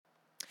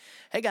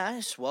Hey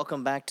guys,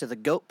 welcome back to the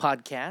GOAT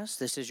Podcast.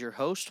 This is your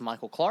host,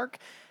 Michael Clark,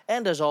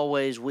 and as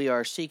always, we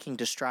are seeking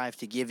to strive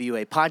to give you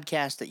a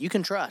podcast that you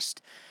can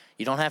trust.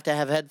 You don't have to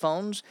have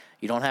headphones,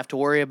 you don't have to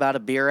worry about a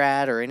beer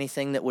ad or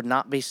anything that would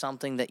not be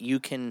something that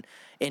you can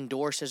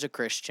endorse as a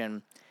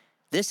Christian.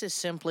 This is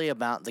simply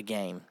about the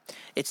game.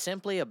 It's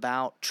simply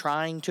about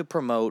trying to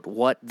promote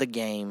what the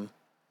game,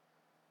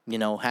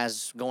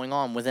 has going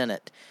on within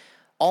it.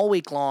 All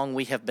week long,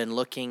 we have been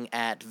looking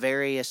at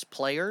various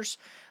players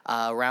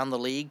around the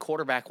league,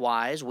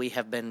 quarterback-wise. We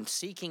have been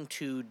seeking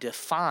to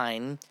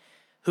define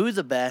who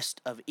the best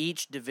of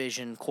each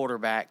division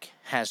quarterback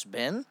has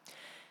been.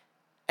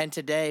 And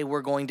today,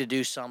 we're going to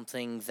do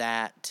something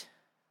that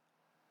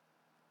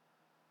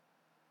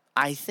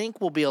I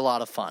think will be a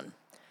lot of fun.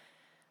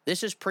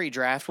 This is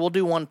pre-draft. We'll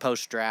do one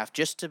post-draft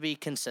just to be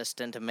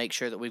consistent and make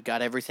sure that we've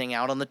got everything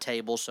out on the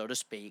table, so to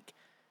speak.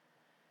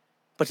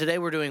 But today,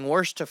 we're doing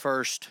worst to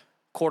first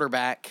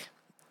quarterback,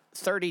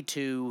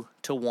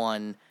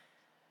 32-1.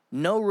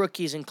 No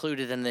rookies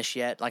included in this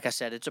yet. Like I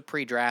said, it's a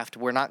pre-draft.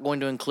 We're not going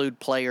to include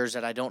players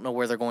that I don't know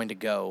where they're going to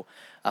go.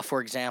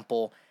 For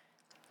example,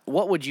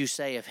 what would you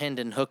say if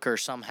Hendon Hooker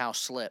somehow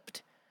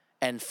slipped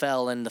and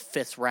fell in the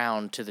 5th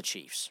round to the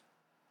Chiefs?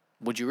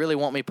 Would you really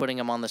want me putting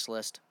him on this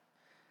list?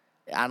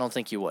 I don't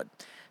think you would.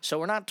 So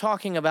we're not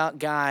talking about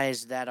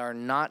guys that are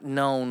not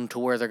known to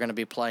where they're going to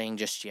be playing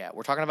just yet.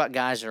 We're talking about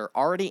guys that are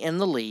already in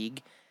the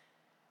league.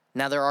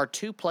 Now, there are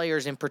two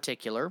players in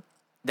particular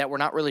that we're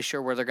not really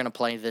sure where they're going to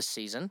play this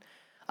season.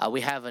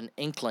 We have an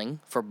inkling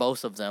for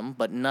both of them,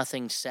 but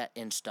nothing set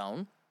in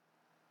stone.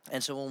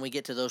 And so when we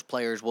get to those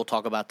players, we'll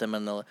talk about them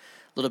in a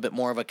little bit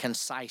more of a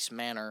concise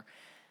manner.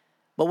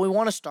 But we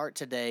want to start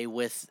today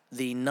with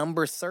the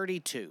number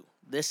 32.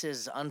 This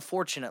is,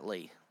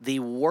 unfortunately, the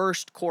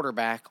worst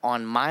quarterback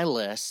on my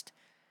list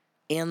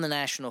in the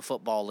National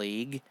Football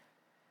League.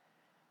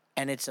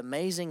 And it's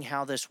amazing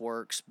how this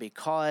works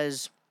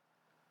because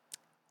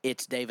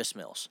it's Davis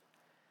Mills.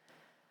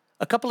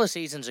 A couple of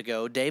seasons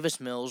ago,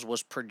 Davis Mills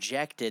was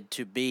projected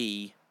to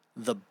be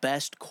the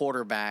best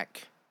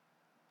quarterback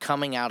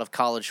coming out of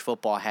college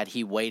football had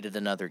he waited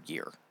another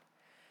year.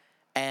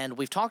 And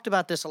we've talked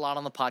about this a lot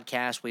on the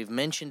podcast. We've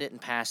mentioned it in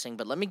passing,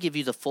 but let me give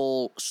you the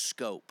full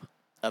scope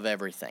of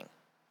everything.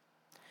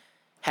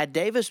 Had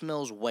Davis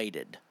Mills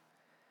waited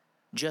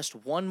just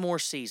one more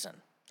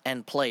season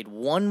and played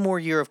one more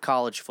year of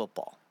college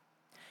football,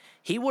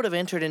 he would have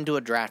entered into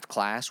a draft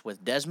class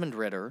with Desmond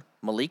Ridder,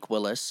 Malik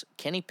Willis,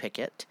 Kenny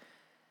Pickett,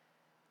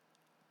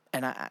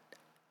 and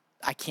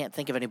I can't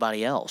think of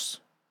anybody else.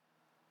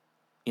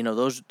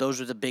 Those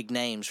are the big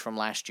names from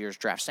last year's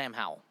draft. Sam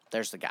Howell,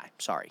 there's the guy,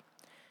 sorry.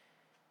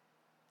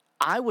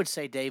 I would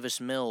say Davis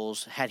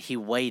Mills, had he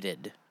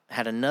waited,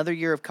 had another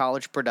year of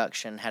college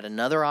production, had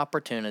another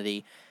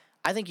opportunity,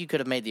 I think you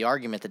could have made the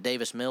argument that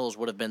Davis Mills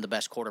would have been the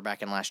best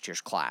quarterback in last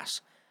year's class.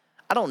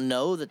 I don't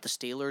know that the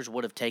Steelers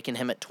would have taken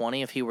him at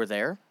 20 if he were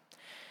there.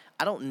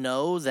 I don't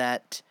know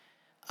that,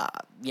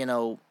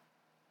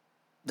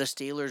 the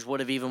Steelers would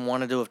have even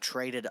wanted to have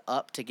traded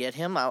up to get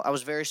him. I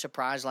was very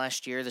surprised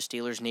last year the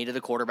Steelers needed a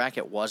quarterback.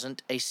 It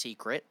wasn't a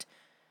secret.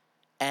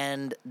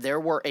 And there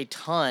were a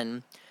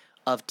ton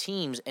of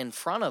teams in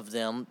front of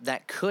them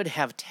that could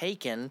have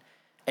taken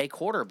a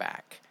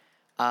quarterback.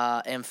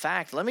 In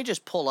fact, let me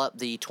just pull up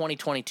the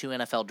 2022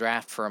 NFL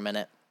Draft for a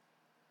minute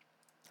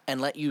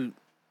and let you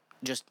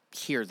just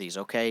hear these,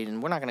 okay?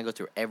 And we're not going to go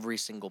through every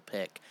single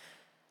pick,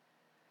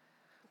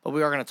 but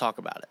we are going to talk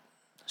about it.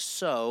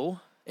 So,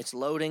 it's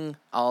loading.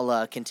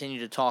 I'll continue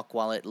to talk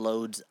while it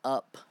loads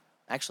up.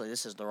 Actually,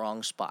 this is the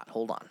wrong spot.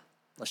 Hold on.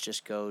 Let's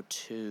just go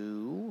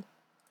to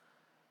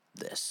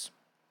this.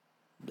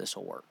 This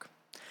will work.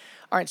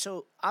 All right,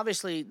 so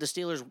obviously the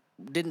Steelers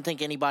didn't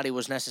think anybody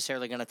was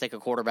necessarily going to take a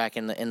quarterback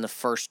in the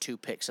first two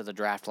picks of the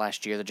draft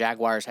last year. The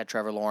Jaguars had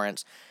Trevor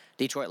Lawrence.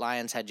 Detroit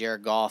Lions had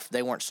Jared Goff.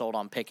 They weren't sold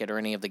on Pickett or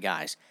any of the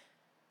guys.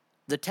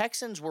 The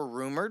Texans were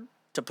rumored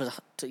to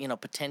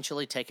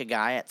potentially take a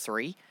guy at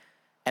 3,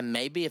 and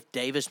maybe if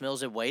Davis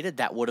Mills had waited,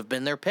 that would have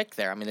been their pick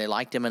there. I mean, they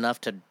liked him enough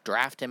to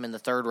draft him in the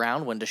 3rd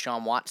round when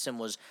Deshaun Watson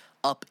was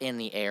up in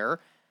the air.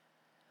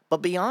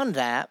 But beyond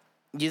that,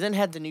 you then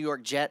had the New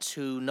York Jets,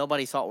 who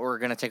nobody thought were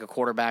going to take a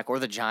quarterback, or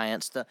the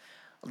Giants.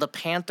 The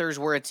Panthers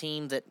were a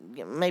team that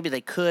maybe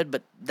they could,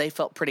 but they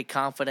felt pretty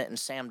confident in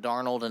Sam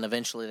Darnold, and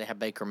eventually they had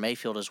Baker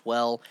Mayfield as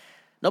well.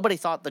 Nobody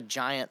thought the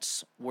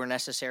Giants were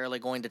necessarily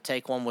going to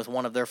take one with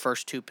one of their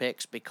first 2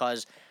 picks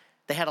because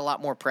they had a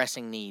lot more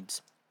pressing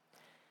needs.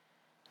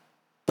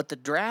 But the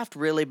draft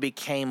really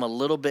became a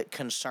little bit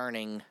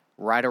concerning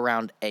right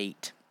around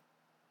 8,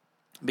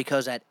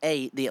 because at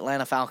 8, the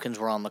Atlanta Falcons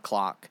were on the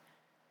clock.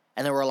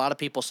 And there were a lot of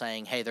people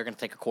saying, hey, they're going to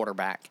take a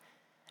quarterback.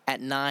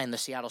 At 9, the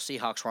Seattle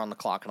Seahawks were on the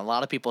clock, and a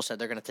lot of people said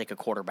they're going to take a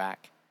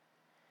quarterback.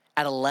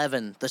 At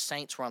 11, the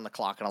Saints were on the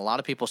clock, and a lot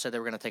of people said they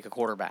were going to take a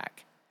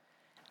quarterback.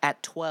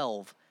 At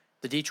 12,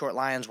 the Detroit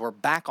Lions were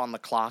back on the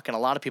clock, and a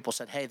lot of people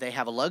said, hey, they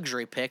have a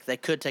luxury pick. They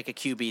could take a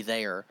QB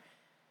there.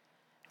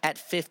 At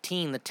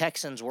 15, the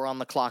Texans were on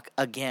the clock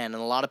again,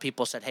 and a lot of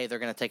people said, hey, they're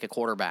going to take a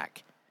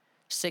quarterback.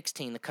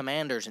 16, the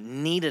Commanders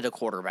needed a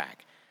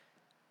quarterback.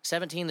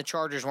 17, the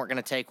Chargers weren't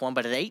going to take one.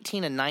 But at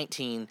 18 and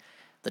 19,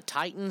 the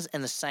Titans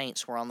and the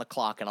Saints were on the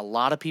clock, and a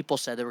lot of people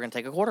said they were going to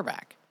take a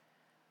quarterback.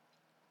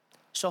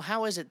 So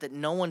how is it that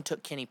no one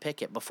took Kenny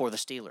Pickett before the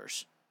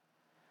Steelers?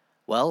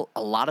 Well,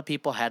 a lot of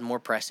people had more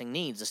pressing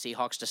needs. The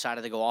Seahawks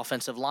decided to go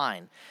offensive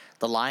line.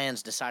 The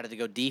Lions decided to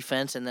go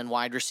defense and then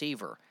wide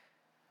receiver.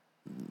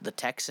 The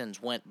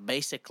Texans went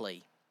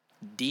basically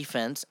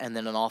defense and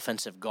then an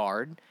offensive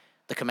guard.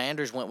 The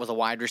Commanders went with a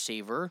wide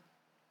receiver,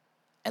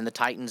 and the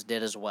Titans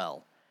did as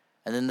well.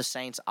 And then the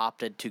Saints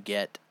opted to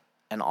get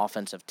an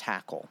offensive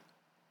tackle.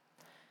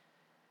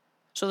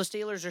 So the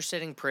Steelers are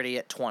sitting pretty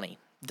at 20.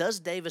 Does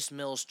Davis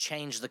Mills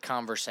change the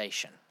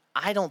conversation?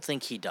 I don't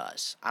think he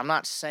does. I'm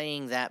not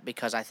saying that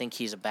because I think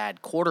he's a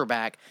bad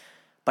quarterback,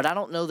 but I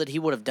don't know that he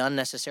would have done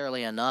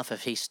necessarily enough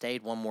if he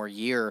stayed one more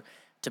year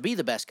to be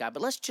the best guy.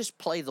 But let's just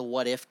play the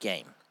what-if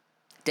game.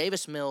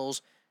 Davis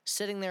Mills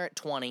sitting there at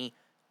 20.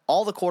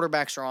 All the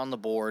quarterbacks are on the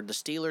board. The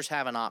Steelers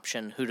have an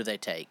option. Who do they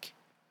take?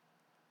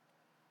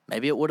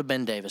 Maybe it would have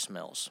been Davis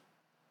Mills.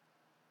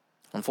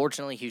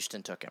 Unfortunately,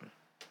 Houston took him.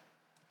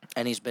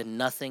 And he's been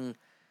nothing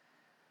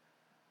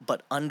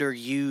but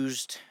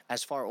underused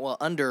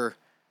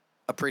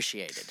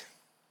underappreciated.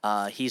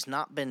 He's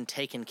not been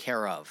taken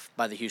care of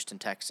by the Houston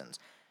Texans.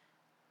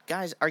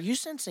 Guys, are you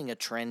sensing a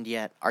trend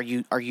yet? Are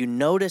you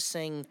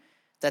noticing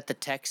that the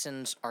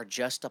Texans are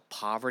just a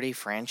poverty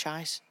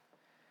franchise?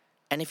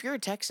 And if you're a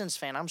Texans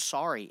fan, I'm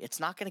sorry. It's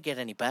not going to get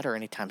any better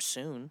anytime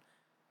soon.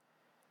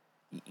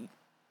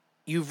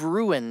 You've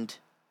ruined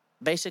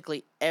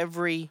basically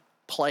every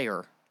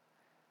player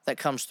that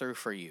comes through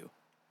for you.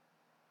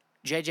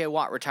 J.J.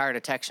 Watt retired a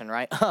Texan,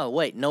 right? Oh,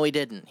 wait, no he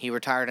didn't. He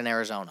retired in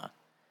Arizona.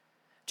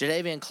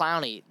 Jadeveon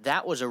Clowney,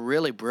 that was a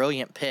really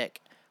brilliant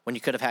pick when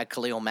you could have had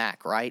Khalil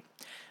Mack, right?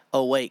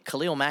 Oh, wait,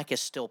 Khalil Mack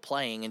is still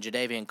playing, and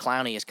Jadeveon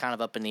Clowney is kind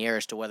of up in the air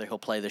as to whether he'll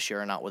play this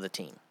year or not with a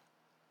team.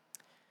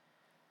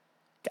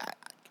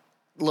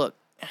 Look,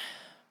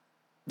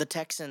 the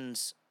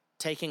Texans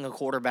taking a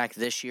quarterback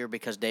this year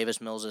because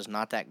Davis Mills is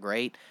not that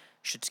great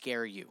should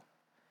scare you,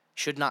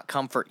 should not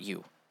comfort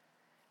you.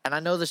 And I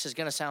know this is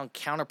going to sound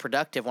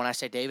counterproductive when I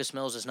say Davis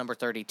Mills is number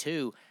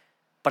 32,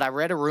 but I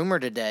read a rumor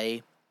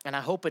today, and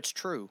I hope it's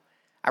true.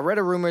 I read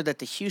a rumor that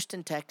the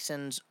Houston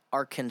Texans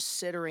are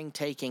considering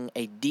taking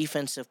a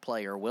defensive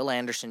player, Will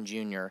Anderson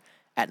Jr.,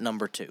 at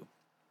number 2.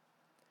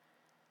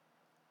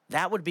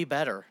 That would be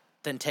better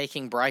than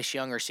taking Bryce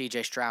Young or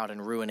C.J. Stroud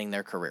and ruining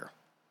their career.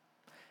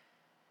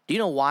 Do you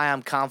know why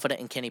I'm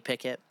confident in Kenny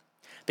Pickett?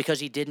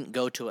 Because he didn't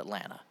go to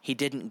Atlanta. He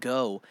didn't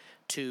go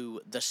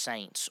to the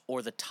Saints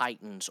or the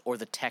Titans or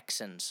the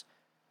Texans.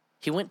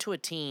 He went to a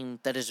team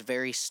that is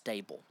very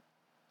stable.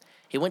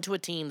 He went to a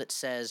team that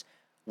says,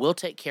 we'll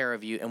take care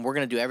of you, and we're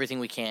going to do everything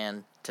we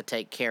can to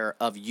take care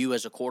of you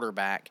as a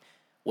quarterback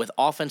with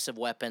offensive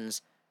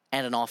weapons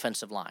and an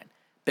offensive line.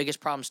 Biggest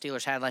problem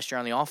Steelers had last year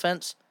on the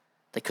offense,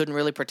 they couldn't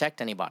really protect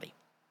anybody.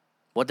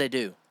 What'd they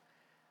do?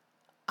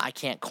 I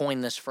can't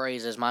coin this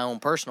phrase as my own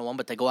personal one,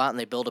 but they go out and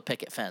they build a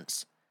picket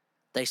fence.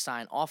 They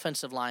sign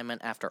offensive lineman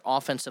after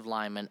offensive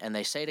lineman, and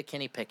they say to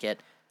Kenny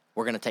Pickett,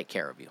 we're going to take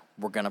care of you.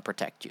 We're going to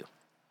protect you.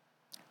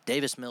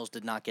 Davis Mills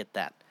did not get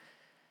that.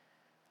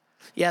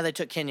 Yeah, they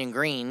took Kenyon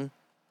Green,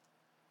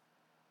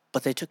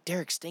 but they took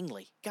Derek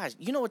Stingley. Guys,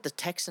 you know what the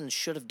Texans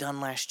should have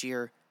done last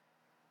year?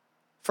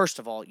 First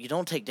of all, you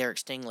don't take Derek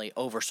Stingley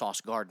over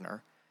Sauce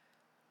Gardner.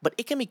 But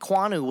Ike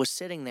Ekwonu was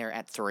sitting there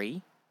at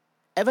 3.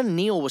 Evan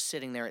Neal was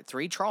sitting there at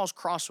 3. Charles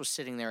Cross was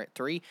sitting there at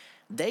 3.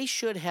 They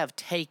should have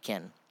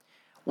taken,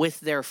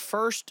 with their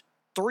first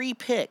 3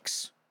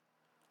 picks,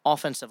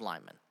 offensive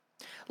linemen.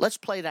 Let's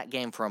play that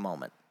game for a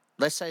moment.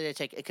 Let's say they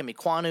take Ike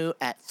Ekwonu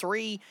at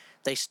 3.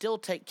 They still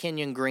take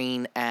Kenyon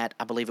Green at,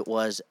 I believe it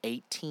was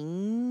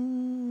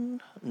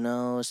 18?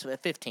 No, it's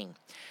 15.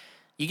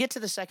 You get to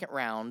the second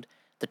round.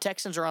 The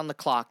Texans are on the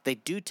clock. They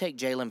do take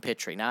Jalen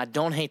Pitre. Now, I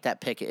don't hate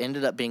that pick. It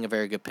ended up being a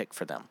very good pick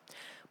for them.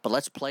 But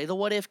let's play the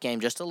what-if game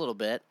just a little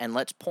bit, and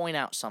let's point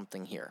out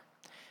something here.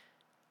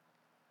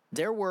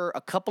 There were a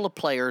couple of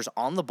players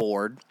on the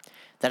board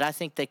that I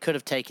think they could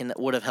have taken that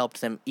would have helped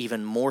them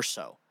even more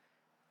so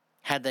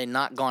had they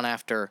not gone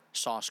after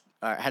Derek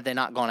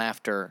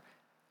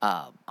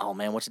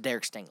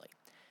Stingley.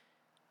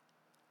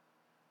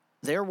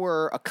 There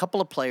were a couple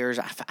of players.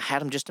 I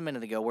had him just a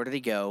minute ago. Where did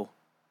he go?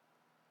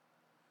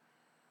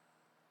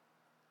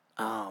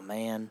 Oh,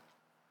 man.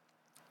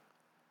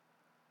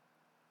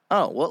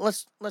 Oh, well,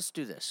 let's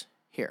do this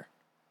here.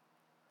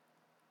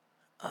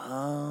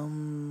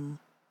 Luke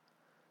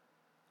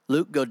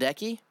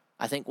Godecki,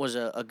 I think, was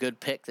a good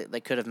pick that they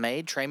could have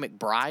made. Trey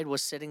McBride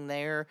was sitting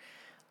there.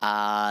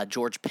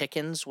 George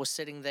Pickens was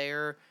sitting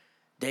there.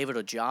 David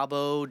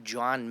Ojabo,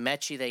 John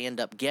Mechie they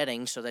end up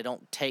getting, so they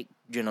don't take,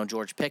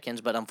 George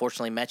Pickens, but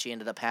unfortunately Mechie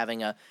ended up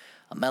having a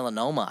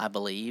melanoma, I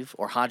believe,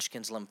 or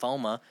Hodgkin's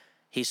lymphoma.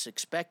 He's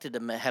expected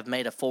to have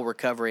made a full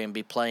recovery and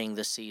be playing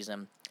this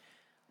season,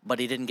 but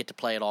he didn't get to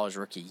play at all his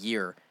rookie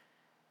year.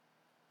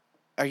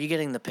 Are you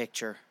getting the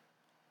picture?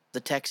 The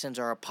Texans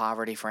are a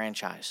poverty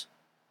franchise.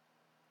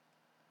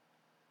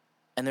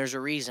 And there's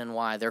a reason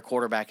why their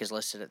quarterback is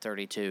listed at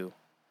 32.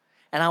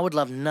 And I would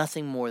love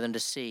nothing more than to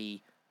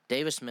see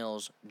Davis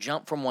Mills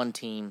jump from one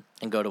team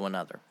and go to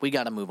another. We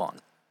got to move on.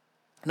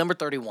 Number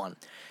 31.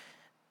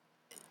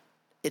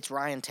 It's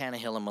Ryan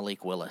Tannehill and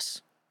Malik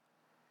Willis.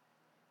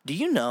 Do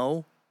you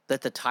know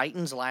that the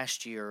Titans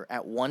last year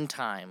at one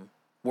time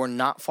were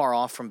not far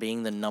off from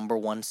being the number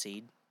one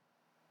seed?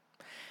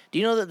 Do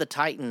you know that the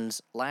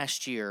Titans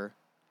last year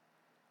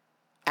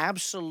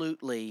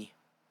absolutely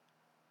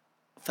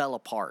fell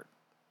apart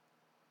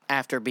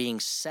after being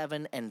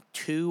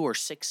 7-2 or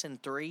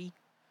 6-3?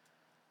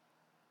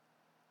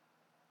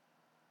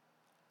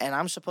 And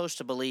I'm supposed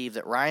to believe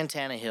that Ryan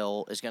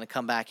Tannehill is going to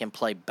come back and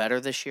play better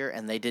this year,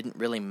 and they didn't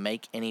really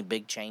make any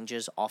big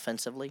changes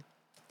offensively.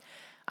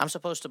 I'm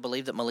supposed to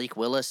believe that Malik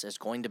Willis is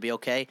going to be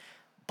okay.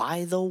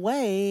 By the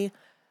way,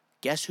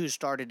 guess who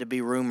started to be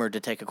rumored to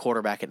take a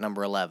quarterback at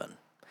number 11?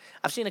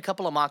 I've seen a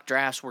couple of mock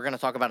drafts. We're going to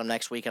talk about them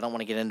next week. I don't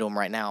want to get into them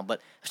right now, but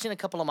I've seen a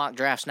couple of mock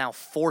drafts now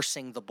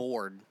forcing the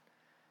board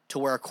to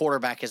where a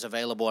quarterback is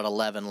available at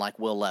 11 like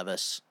Will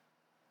Levis.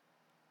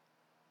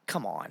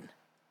 Come on.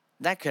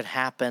 That could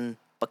happen,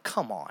 but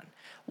come on.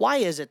 Why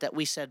is it that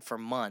we said for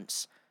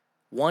months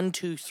 1,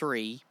 2,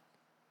 3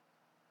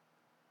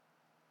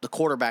 the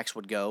quarterbacks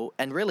would go,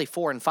 and really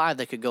 4 and 5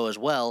 they could go as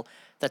well,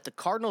 that the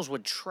Cardinals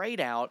would trade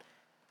out,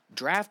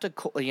 draft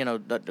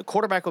the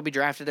quarterback would be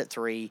drafted at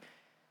 3,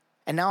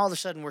 and now all of a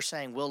sudden we're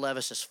saying Will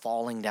Levis is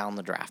falling down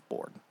the draft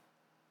board.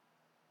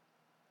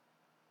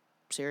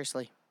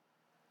 Seriously?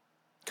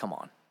 Come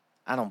on.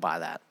 I don't buy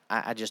that.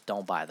 I just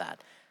don't buy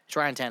that. It's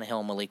Ryan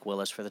Tannehill and Malik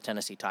Willis for the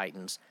Tennessee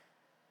Titans.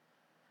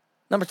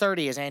 Number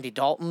 30 is Andy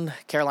Dalton,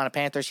 Carolina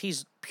Panthers.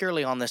 He's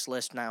purely on this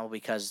list now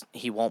because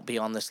he won't be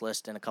on this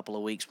list in a couple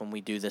of weeks when we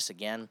do this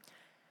again.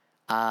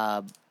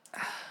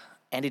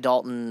 Andy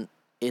Dalton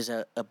is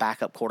a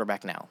backup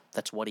quarterback now.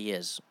 That's what he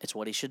is. It's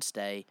what he should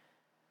stay.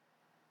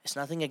 It's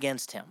nothing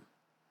against him,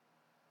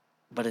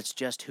 but it's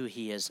just who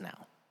he is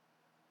now.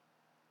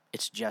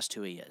 It's just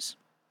who he is.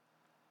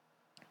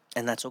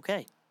 And that's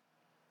okay.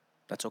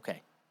 That's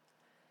okay.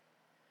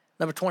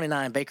 Number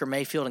 29, Baker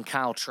Mayfield and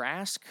Kyle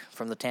Trask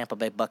from the Tampa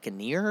Bay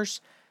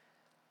Buccaneers.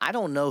 I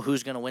don't know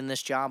who's going to win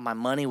this job. My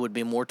money would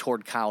be more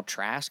toward Kyle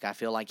Trask. I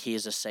feel like he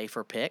is a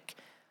safer pick.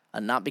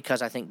 Not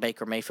because I think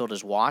Baker Mayfield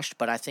is washed,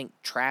 but I think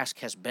Trask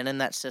has been in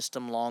that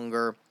system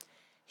longer.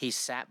 He's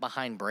sat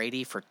behind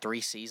Brady for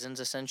 3 seasons,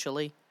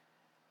 essentially.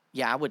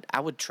 Yeah, I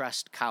would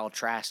trust Kyle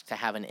Trask to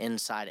have an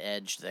inside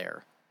edge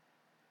there.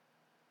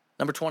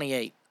 Number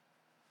 28,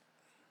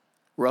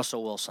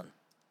 Russell Wilson.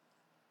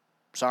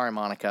 Sorry,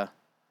 Monica.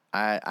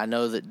 I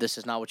know that this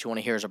is not what you want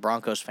to hear as a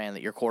Broncos fan,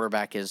 that your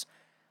quarterback is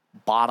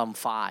bottom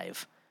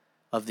 5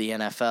 of the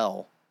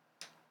NFL.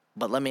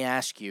 But let me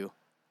ask you,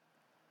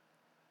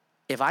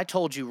 if I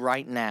told you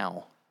right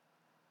now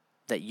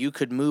that you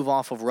could move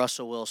off of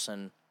Russell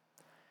Wilson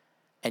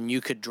and you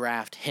could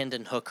draft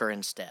Hendon Hooker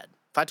instead,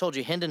 if I told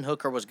you Hendon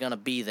Hooker was going to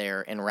be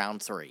there in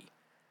round 3,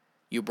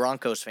 you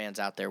Broncos fans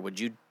out there, would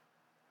you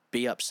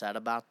be upset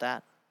about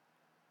that?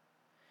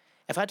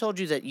 If I told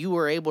you that you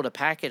were able to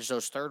package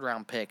those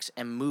third-round picks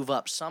and move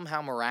up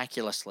somehow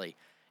miraculously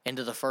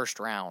into the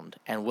first round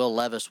and Will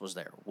Levis was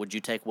there, would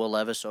you take Will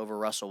Levis over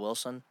Russell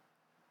Wilson?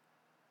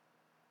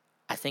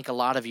 I think a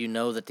lot of you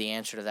know that the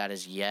answer to that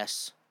is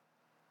yes,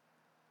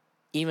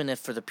 even if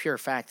for the pure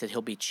fact that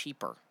he'll be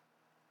cheaper.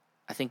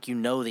 I think you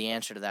know the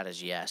answer to that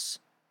is yes.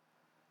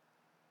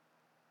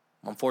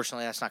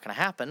 Unfortunately, that's not going to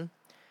happen,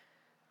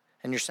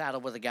 and you're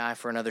saddled with a guy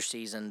for another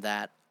season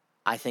that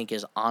I think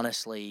is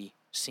honestly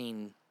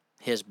seen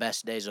his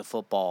best days of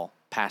football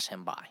pass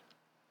him by.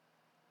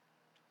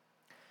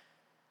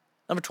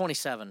 Number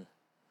 27,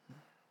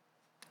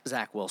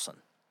 Zach Wilson.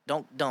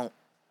 Don't.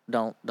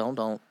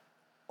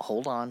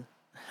 Hold on.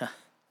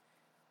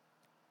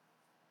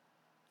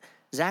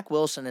 Zach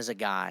Wilson is a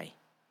guy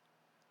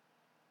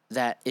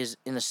that is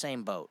in the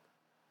same boat.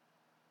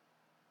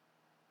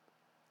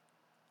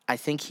 I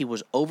think he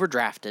was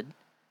overdrafted,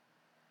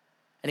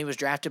 and he was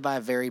drafted by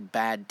a very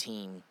bad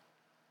team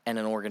and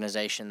an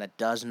organization that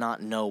does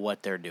not know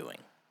what they're doing,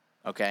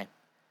 okay?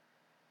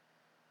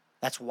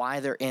 That's why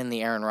they're in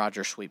the Aaron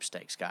Rodgers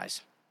sweepstakes, guys.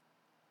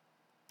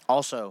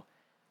 Also,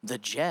 the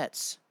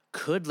Jets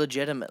could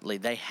legitimately,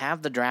 they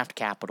have the draft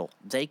capital.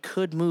 They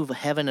could move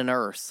heaven and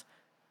earth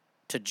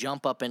to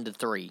jump up into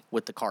 3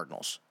 with the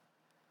Cardinals,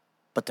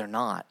 but they're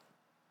not.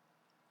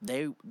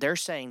 They're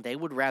saying they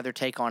would rather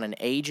take on an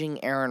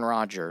aging Aaron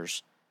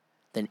Rodgers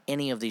than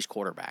any of these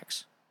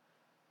quarterbacks.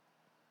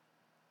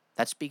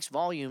 That speaks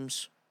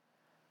volumes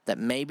that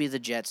maybe the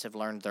Jets have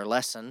learned their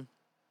lesson.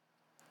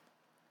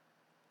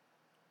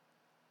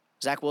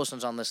 Zach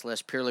Wilson's on this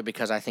list purely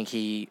because I think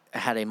he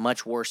had a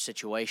much worse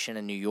situation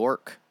in New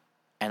York,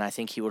 and I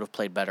think he would have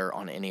played better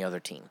on any other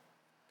team.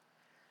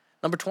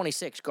 Number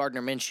 26,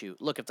 Gardner Minshew.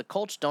 Look, if the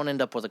Colts don't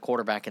end up with a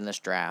quarterback in this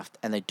draft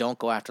and they don't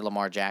go after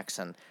Lamar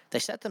Jackson, they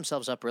set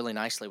themselves up really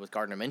nicely with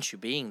Gardner Minshew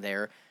being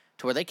there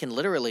to where they can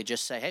literally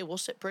just say, hey, we'll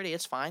sit pretty,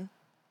 it's fine.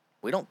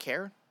 We don't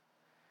care.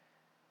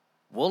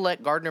 We'll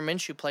let Gardner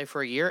Minshew play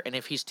for a year, and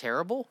if he's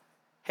terrible,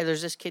 Hey,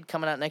 there's this kid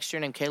coming out next year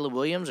named Caleb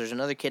Williams. There's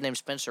another kid named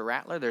Spencer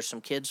Rattler. There's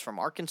some kids from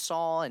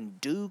Arkansas and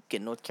Duke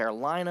and North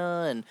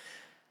Carolina, and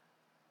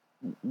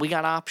we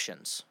got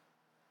options.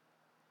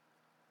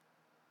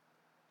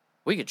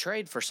 We could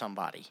trade for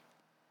somebody.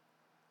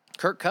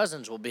 Kirk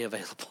Cousins will be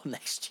available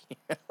next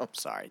year. I'm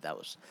sorry, that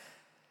was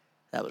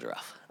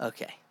rough.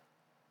 Okay.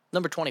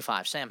 Number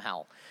 25, Sam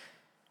Howell.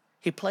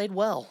 He played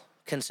well,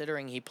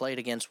 considering he played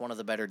against one of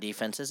the better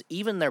defenses.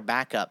 Even their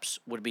backups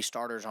would be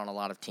starters on a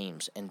lot of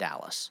teams in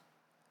Dallas.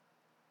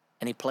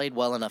 And he played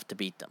well enough to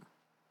beat them.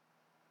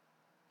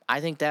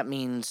 I think that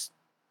means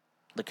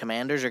the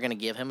Commanders are going to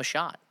give him a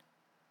shot.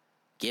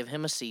 Give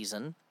him a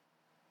season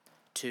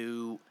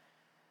to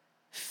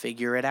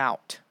figure it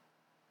out.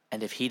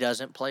 And if he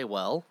doesn't play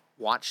well,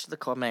 watch the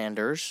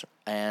Commanders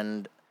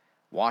and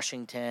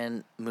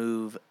Washington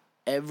move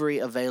every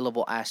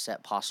available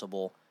asset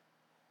possible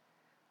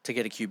to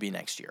get a QB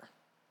next year.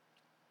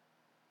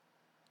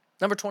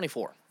 Number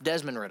 24,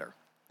 Desmond Ridder.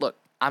 Look,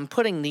 I'm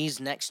putting these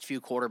next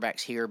few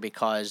quarterbacks here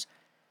because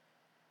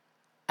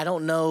I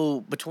don't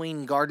know,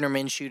 between Gardner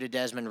Minshew to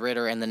Desmond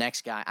Ridder and the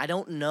next guy, I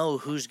don't know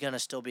who's going to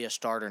still be a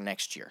starter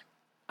next year.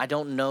 I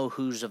don't know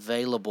who's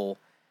available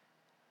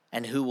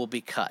and who will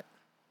be cut.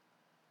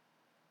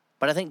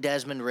 But I think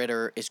Desmond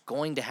Ridder is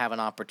going to have an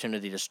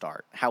opportunity to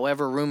start.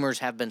 However, rumors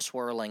have been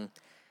swirling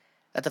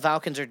that the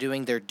Falcons are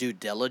doing their due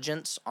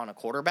diligence on a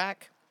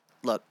quarterback.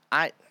 Look,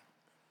 I'm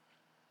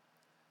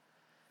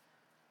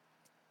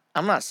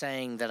not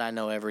saying that I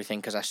know everything,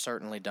 because I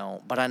certainly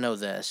don't, but I know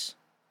this.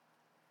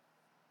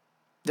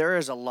 There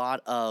is a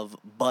lot of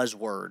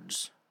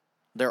buzzwords.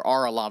 There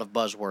are a lot of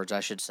buzzwords,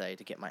 I should say,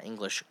 to get my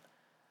English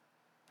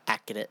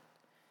accurate.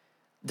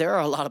 There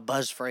are a lot of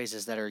buzz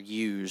phrases that are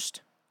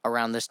used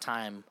around this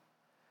time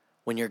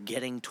when you're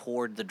getting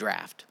toward the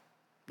draft.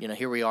 You know,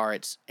 here we are,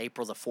 it's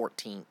April the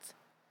 14th.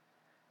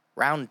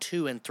 Round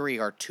 2 and 3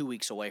 are 2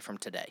 weeks away from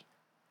today.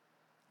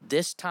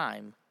 This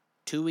time,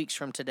 2 weeks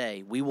from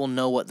today, we will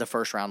know what the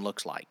first round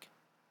looks like.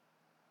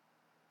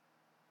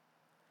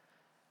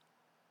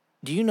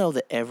 Do you know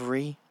that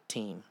every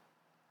team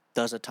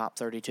does a top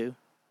 32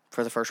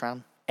 for the first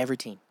round? Every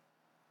team.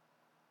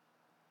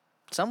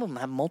 Some of them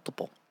have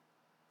multiple.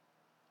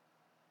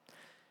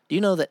 Do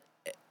you know that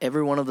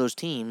every one of those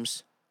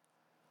teams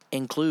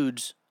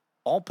includes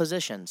all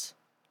positions?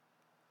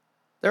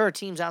 There are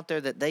teams out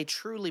there that they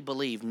truly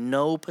believe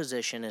no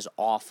position is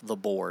off the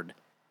board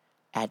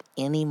at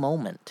any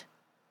moment.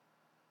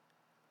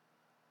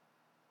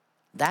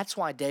 That's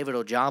why David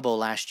Ojabo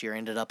last year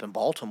ended up in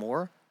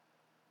Baltimore.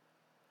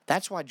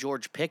 That's why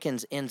George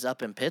Pickens ends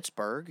up in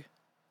Pittsburgh.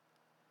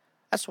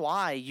 That's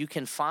why you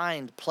can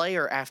find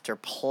player after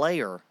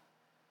player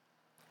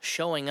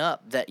showing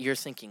up that you're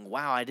thinking,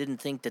 wow, I didn't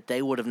think that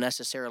they would have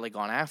necessarily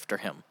gone after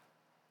him.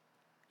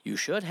 You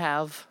should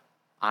have.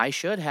 I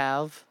should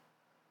have.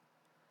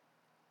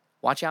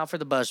 Watch out for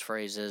the buzz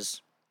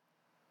phrases.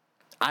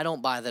 I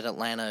don't buy that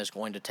Atlanta is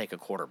going to take a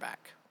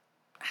quarterback.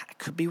 I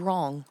could be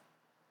wrong.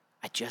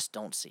 I just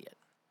don't see it.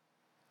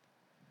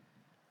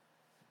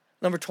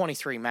 Number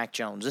 23, Mac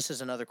Jones. This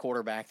is another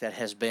quarterback that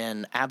has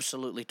been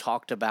absolutely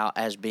talked about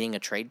as being a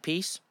trade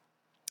piece.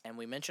 And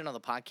we mentioned on the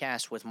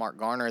podcast with Mark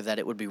Garner that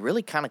it would be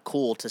really kind of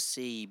cool to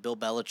see Bill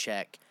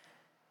Belichick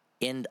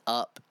end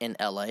up in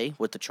LA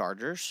with the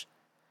Chargers.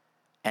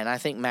 And I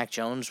think Mac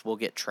Jones will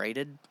get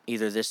traded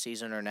either this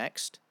season or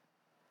next.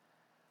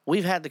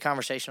 We've had the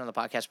conversation on the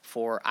podcast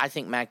before. I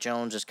think Mac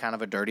Jones is kind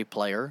of a dirty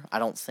player. I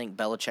don't think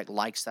Belichick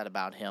likes that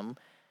about him.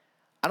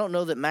 I don't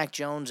know that Mac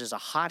Jones is a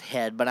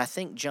hothead, but I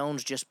think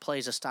Jones just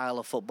plays a style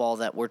of football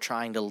that we're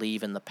trying to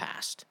leave in the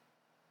past.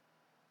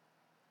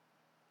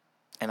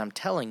 And I'm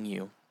telling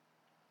you,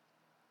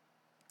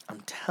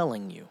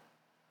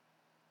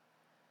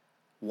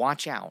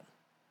 watch out.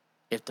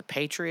 If the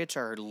Patriots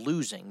are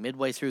losing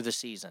midway through the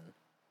season,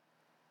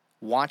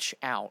 watch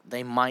out.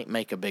 They might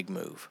make a big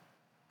move.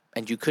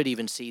 And you could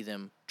even see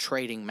them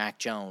trading Mac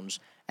Jones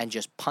and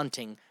just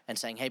punting and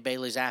saying, hey,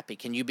 Bailey Zappi,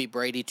 can you be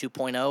Brady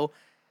 2.0?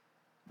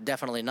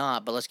 Definitely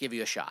not, but let's give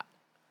you a shot.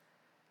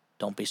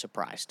 Don't be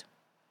surprised.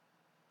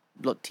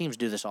 Look, teams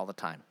do this all the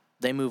time.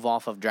 They move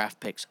off of draft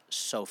picks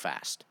so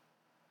fast.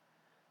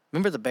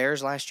 Remember the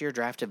Bears last year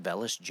drafted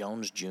Velus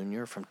Jones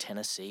Jr. from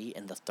Tennessee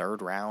in the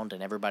 3rd round,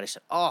 and everybody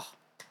said, oh,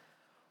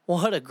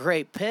 what a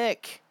great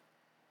pick.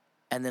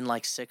 And then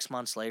like 6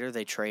 months later,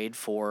 they trade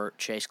for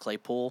Chase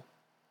Claypool,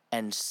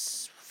 and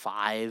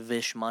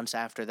 5-ish months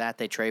after that,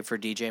 they trade for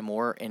DJ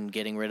Moore in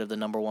getting rid of the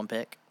number 1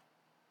 pick.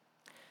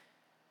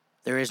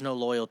 There is no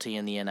loyalty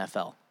in the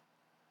NFL.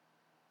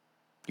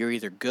 You're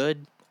either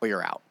good or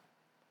you're out.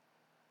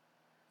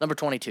 Number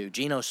 22,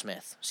 Geno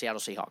Smith,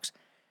 Seattle Seahawks.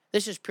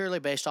 This is purely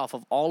based off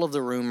of all of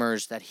the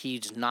rumors that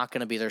he's not going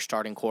to be their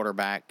starting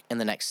quarterback in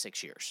the next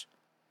 6 years.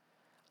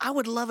 I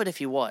would love it if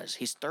he was.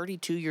 He's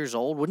 32 years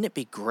old. Wouldn't it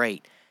be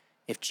great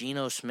if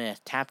Geno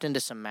Smith tapped into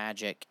some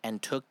magic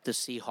and took the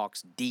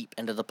Seahawks deep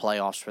into the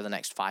playoffs for the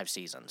next 5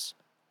 seasons?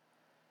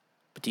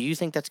 But do you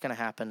think that's going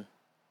to happen?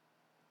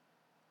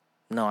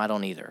 No, I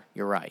don't either.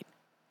 You're right.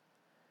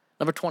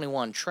 Number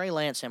 21, Trey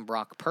Lance and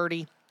Brock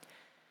Purdy.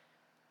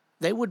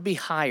 They would be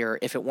higher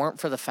if it weren't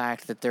for the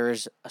fact that there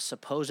is a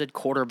supposed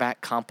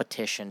quarterback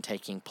competition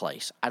taking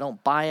place. I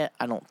don't buy it.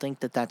 I don't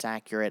think that that's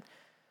accurate.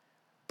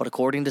 But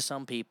according to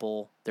some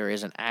people, there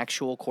is an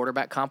actual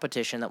quarterback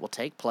competition that will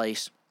take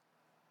place,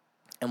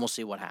 and we'll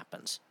see what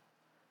happens.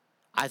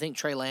 I think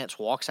Trey Lance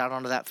walks out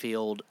onto that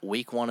field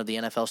week 1 of the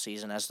NFL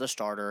season as the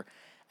starter,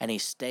 and he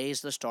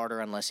stays the starter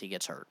unless he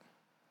gets hurt.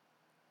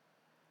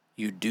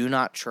 You do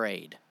not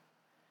trade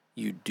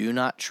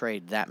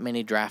that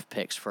many draft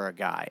picks for a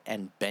guy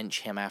and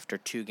bench him after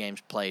 2 games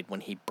played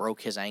when he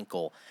broke his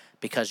ankle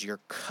because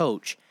your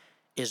coach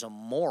is a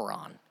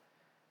moron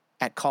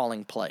at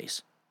calling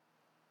plays.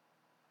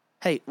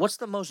 Hey, what's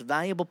the most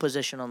valuable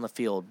position on the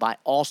field by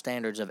all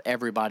standards of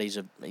everybody's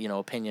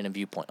opinion and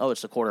viewpoint? Oh,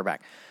 it's the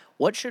quarterback.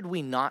 What should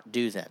we not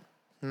do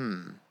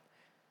then?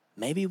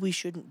 Maybe we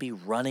shouldn't be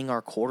running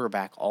our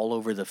quarterback all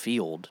over the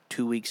field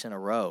 2 weeks in a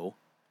row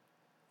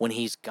when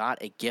he's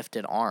got a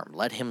gifted arm.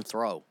 Let him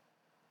throw.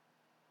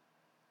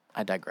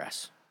 I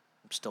digress.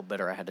 I'm still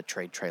bitter I had to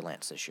trade Trey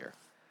Lance this year.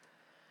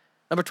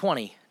 Number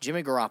 20,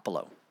 Jimmy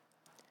Garoppolo.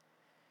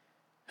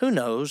 Who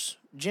knows?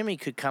 Jimmy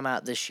could come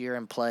out this year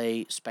and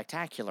play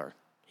spectacular.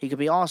 He could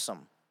be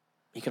awesome.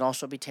 He could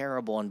also be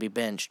terrible and be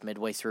benched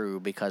midway through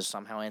because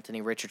somehow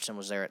Anthony Richardson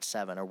was there at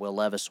 7 or Will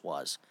Levis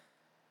was.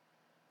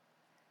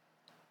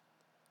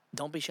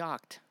 Don't be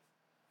shocked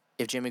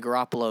if Jimmy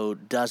Garoppolo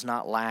does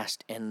not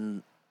last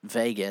in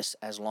Vegas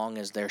as long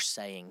as they're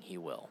saying he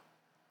will.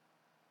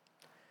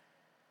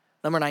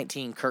 Number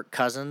 19, Kirk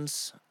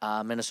Cousins,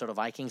 Minnesota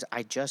Vikings.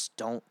 I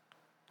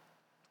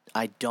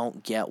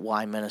don't get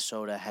why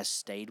Minnesota has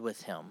stayed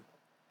with him.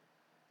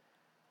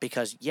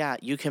 Because, yeah,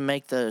 you can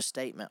make the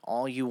statement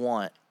all you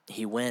want.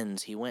 He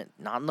wins. He went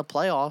not in the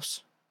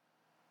playoffs.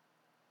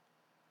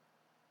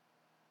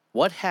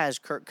 What has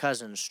Kirk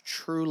Cousins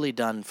truly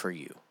done for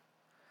you?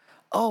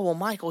 Oh, well,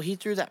 Michael, he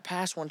threw that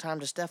pass one time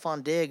to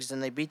Stephon Diggs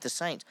and they beat the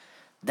Saints.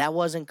 That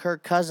wasn't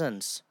Kirk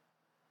Cousins.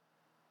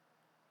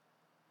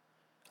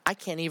 I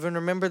can't even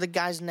remember the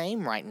guy's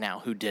name right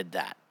now who did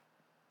that.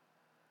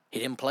 He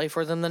didn't play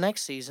for them the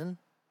next season.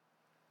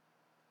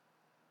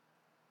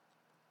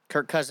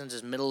 Kirk Cousins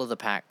is middle of the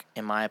pack,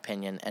 in my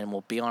opinion, and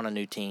will be on a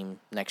new team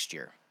next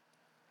year.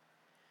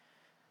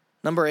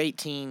 Number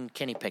 18,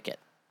 Kenny Pickett.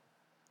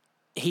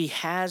 He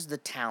has the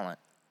talent,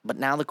 but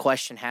now the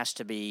question has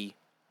to be,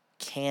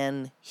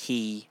 can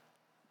he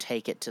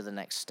take it to the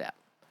next step?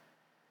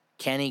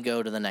 Can he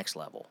go to the next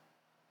level?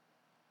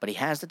 But he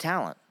has the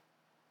talent.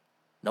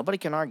 Nobody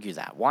can argue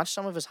that. Watch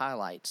some of his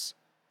highlights.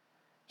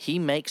 He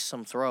makes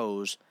some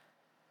throws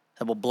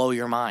that will blow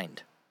your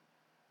mind.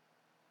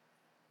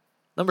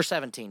 Number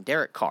 17,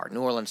 Derek Carr,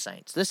 New Orleans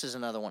Saints. This is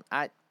another one.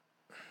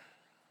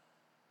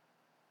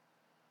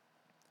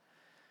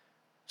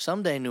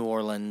 Someday, New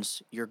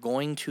Orleans, you're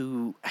going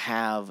to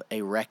have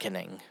a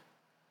reckoning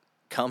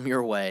come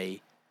your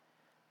way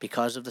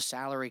because of the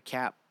salary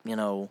cap,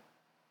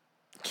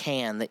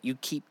 can that you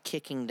keep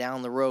kicking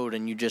down the road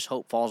and you just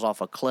hope falls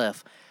off a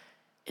cliff.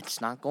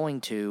 It's not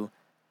going to,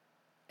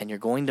 and you're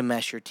going to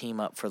mess your team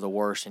up for the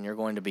worse, and you're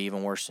going to be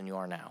even worse than you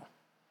are now.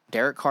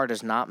 Derek Carr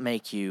does not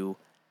make you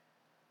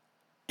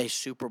a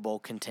Super Bowl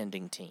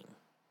contending team.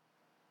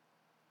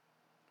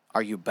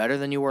 Are you better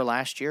than you were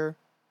last year?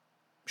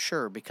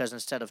 Sure, because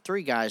instead of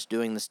 3 guys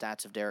doing the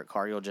stats of Derek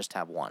Carr, you'll just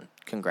have 1.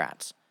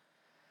 Congrats.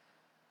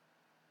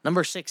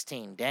 Number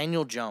 16,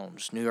 Daniel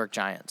Jones, New York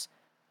Giants.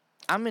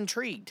 I'm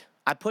intrigued.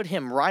 I put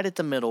him right at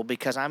the middle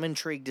because I'm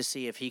intrigued to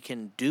see if he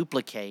can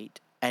duplicate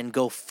and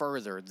go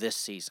further this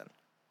season.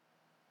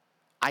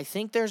 I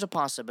think there's a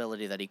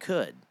possibility that he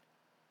could,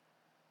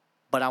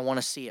 but I want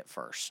to see it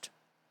first.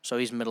 So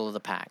he's middle of the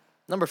pack.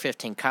 Number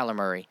 15, Kyler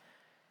Murray.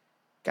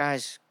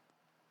 Guys,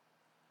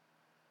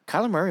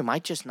 Kyler Murray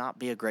might just not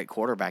be a great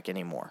quarterback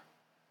anymore.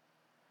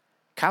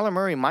 Kyler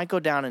Murray might go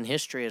down in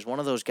history as one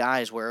of those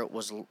guys where it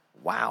was,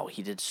 wow,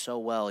 he did so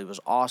well. He was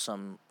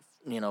awesome,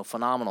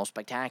 phenomenal,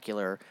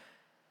 spectacular.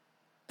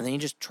 And then he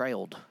just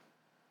trailed.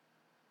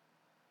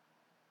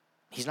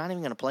 He's not even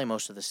going to play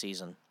most of the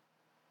season.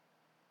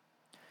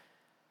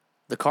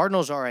 The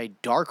Cardinals are a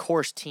dark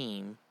horse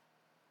team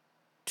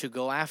to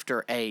go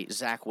after a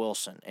Zach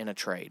Wilson in a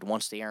trade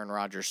once the Aaron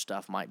Rodgers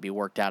stuff might be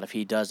worked out if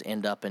he does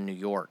end up in New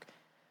York.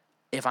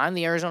 If I'm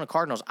the Arizona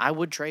Cardinals, I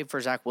would trade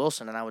for Zach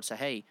Wilson, and I would say,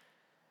 hey,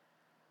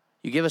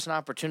 you give us an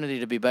opportunity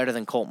to be better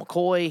than Colt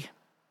McCoy,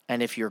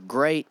 and if you're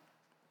great,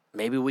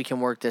 maybe we can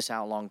work this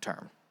out long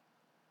term.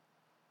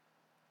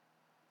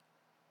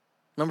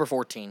 Number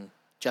 14,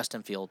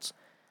 Justin Fields.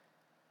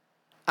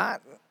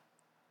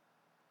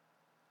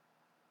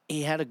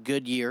 He had a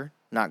good year,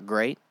 not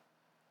great.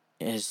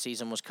 His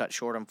season was cut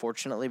short,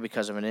 unfortunately,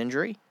 because of an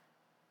injury.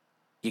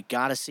 You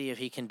got to see if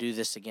he can do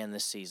this again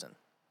this season.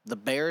 The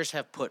Bears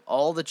have put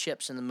all the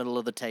chips in the middle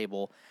of the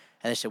table,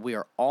 and they said, we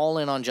are all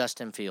in on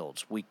Justin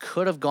Fields. We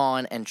could have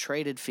gone and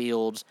traded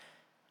Fields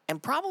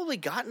and probably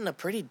gotten a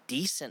pretty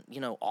decent,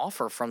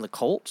 offer from the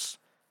Colts.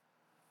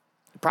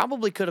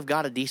 Probably could have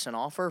got a decent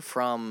offer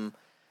from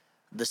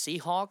the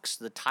Seahawks,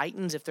 the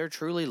Titans, if they're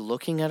truly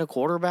looking at a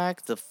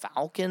quarterback, the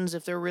Falcons,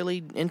 if they're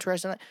really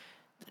interested in it.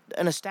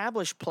 An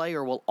established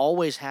player will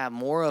always have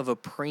more of a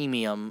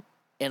premium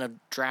in a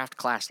draft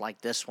class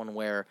like this one,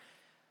 where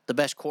the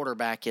best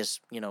quarterback is,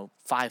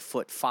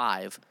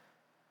 5'5",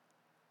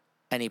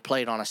 and he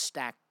played on a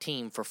stacked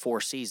team for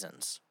 4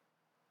 seasons.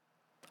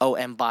 Oh,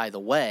 and by the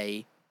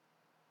way,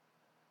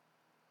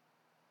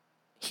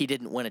 he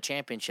didn't win a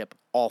championship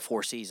all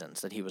 4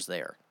 seasons that he was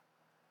there.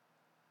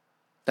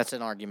 That's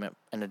an argument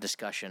and a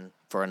discussion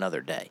for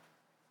another day.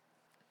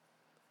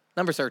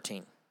 Number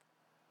 13,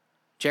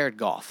 Jared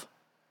Goff.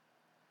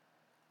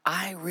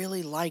 I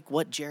really like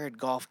what Jared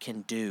Goff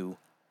can do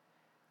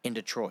in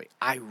Detroit.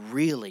 I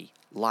really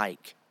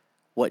like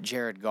what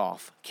Jared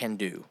Goff can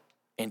do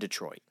in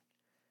Detroit.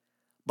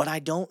 But I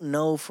don't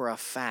know for a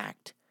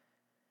fact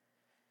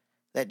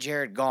that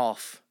Jared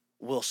Goff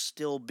will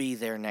still be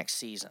there next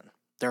season.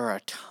 There are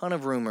a ton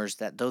of rumors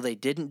that though they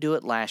didn't do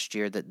it last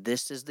year, that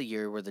this is the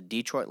year where the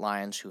Detroit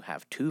Lions, who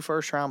have 2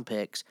 first-round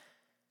picks,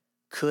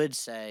 could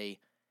say,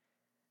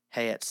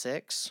 hey, at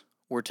 6,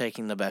 we're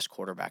taking the best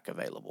quarterback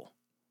available.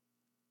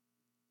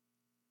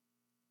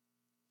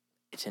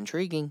 It's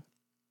intriguing.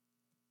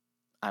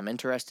 I'm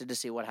interested to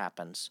see what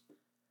happens.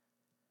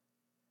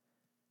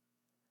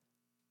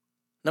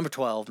 Number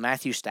 12,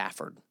 Matthew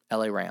Stafford,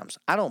 LA Rams.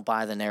 I don't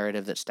buy the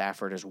narrative that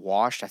Stafford is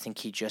washed. I think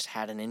he just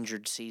had an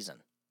injured season.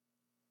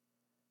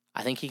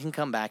 I think he can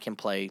come back and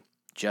play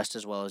just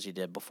as well as he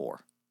did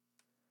before.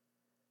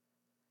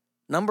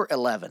 Number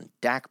 11,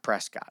 Dak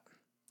Prescott.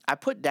 I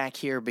put Dak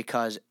here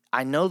because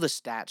I know the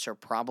stats are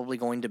probably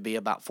going to be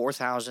about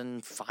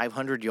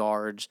 4,500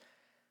 yards,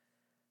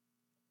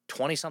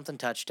 20-something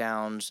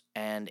touchdowns,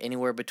 and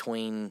anywhere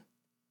between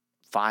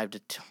 5 to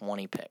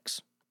 20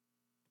 picks.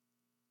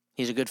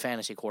 He's a good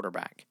fantasy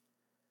quarterback.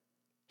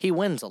 He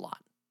wins a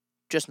lot,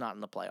 just not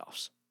in the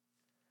playoffs.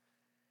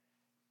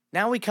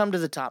 Now we come to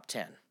the top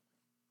 10.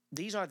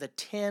 These are the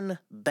 10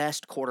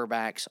 best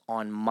quarterbacks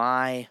on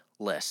my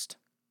list.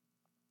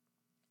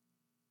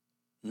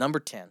 Number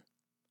 10,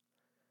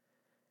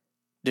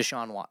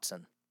 Deshaun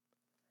Watson.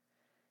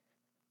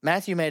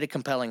 Matthew made a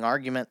compelling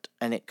argument,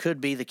 and it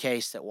could be the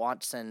case that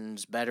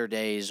Watson's better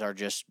days are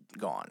just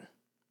gone.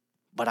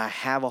 But I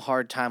have a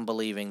hard time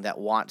believing that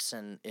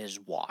Watson is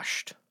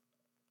washed.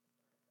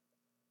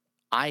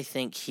 I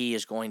think he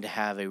is going to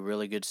have a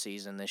really good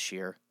season this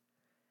year,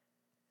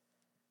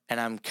 and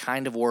I'm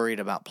kind of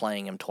worried about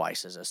playing him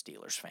twice as a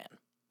Steelers fan.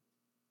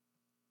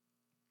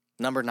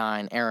 Number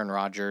 9, Aaron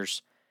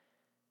Rodgers.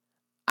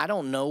 I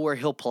don't know where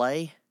he'll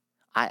play.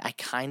 I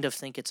kind of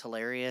think it's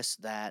hilarious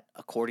that,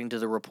 according to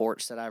the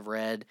reports that I've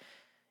read,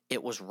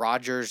 it was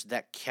Rodgers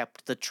that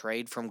kept the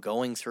trade from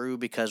going through,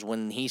 because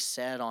when he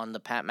said on the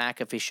Pat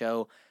McAfee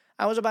show,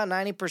 I was about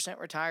 90%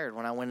 retired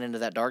when I went into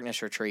that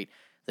darkness retreat,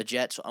 the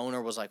Jets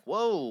owner was like,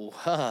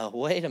 whoa,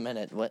 wait a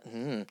minute. What?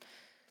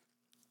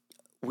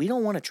 We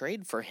don't want to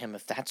trade for him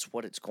if that's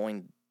what it's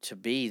going to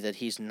be, that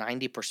he's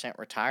 90%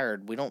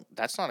 retired.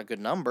 That's not a good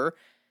number.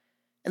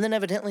 And then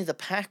evidently the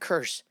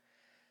Packers,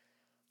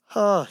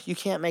 you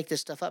can't make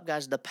this stuff up,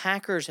 guys. The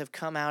Packers have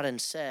come out and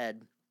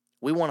said,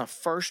 we want a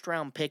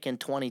first-round pick in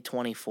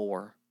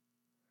 2024,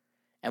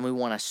 and we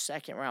want a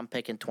second-round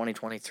pick in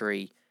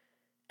 2023,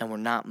 and we're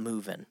not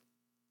moving.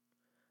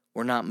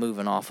 We're not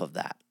moving off of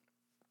that.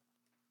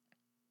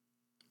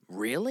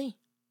 Really?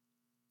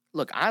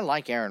 Look, I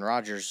like Aaron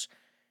Rodgers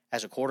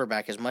as a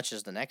quarterback as much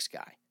as the next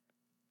guy.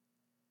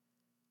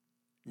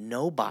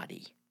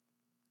 Nobody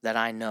that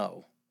I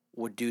know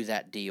would do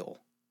that deal.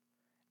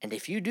 And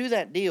if you do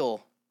that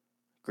deal,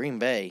 Green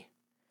Bay,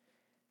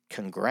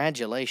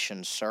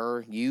 congratulations,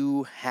 sir.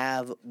 You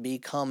have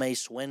become a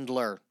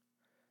swindler.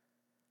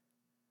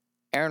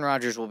 Aaron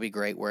Rodgers will be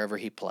great wherever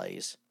he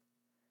plays.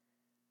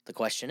 The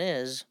question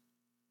is,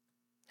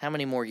 how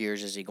many more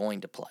years is he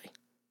going to play?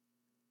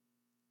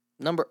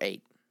 Number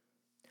 8,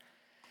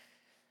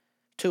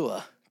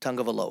 Tua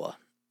Tagovailoa.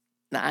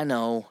 Now, I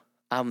know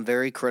I'm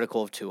very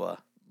critical of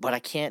Tua, but I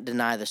can't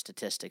deny the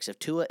statistics. If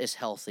Tua is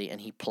healthy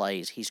and he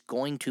plays, he's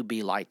going to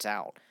be lights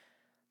out.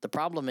 The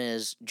problem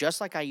is,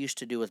 just like I used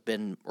to do with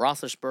Ben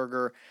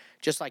Roethlisberger,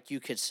 just like you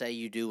could say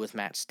you do with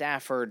Matt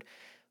Stafford,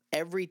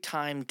 every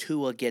time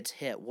Tua gets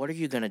hit, what are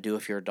you going to do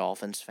if you're a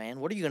Dolphins fan?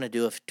 What are you going to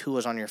do if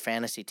Tua's on your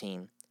fantasy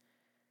team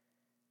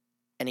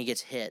and he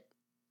gets hit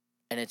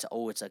and it's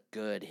a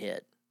good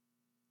hit?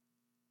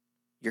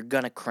 You're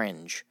going to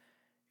cringe.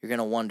 You're going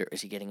to wonder,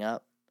 is he getting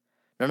up?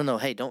 No.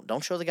 Hey,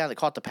 don't show the guy that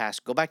caught the pass.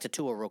 Go back to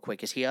Tua real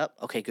quick. Is he up?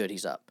 Okay, good,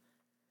 he's up.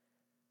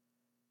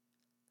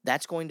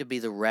 That's going to be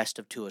the rest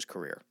of Tua's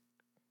career.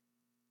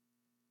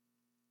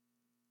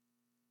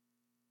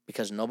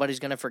 Because nobody's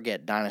going to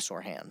forget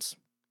dinosaur hands.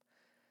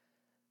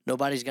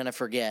 Nobody's going to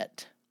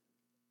forget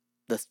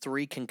the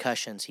 3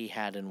 concussions he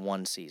had in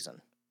one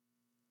season.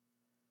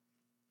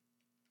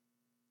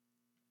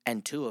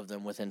 And 2 of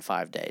them within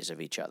 5 days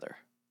of each other.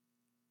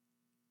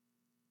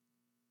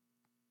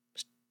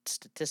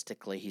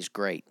 Statistically, he's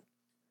great.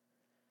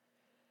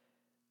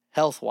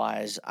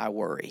 Health-wise, I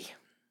worry.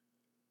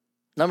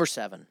 Number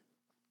 7,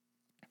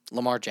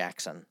 Lamar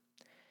Jackson.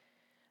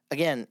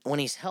 Again, when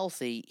he's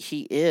healthy,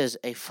 he is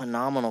a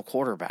phenomenal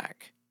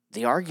quarterback.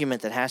 The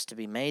argument that has to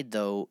be made,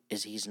 though,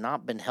 is he's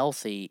not been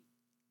healthy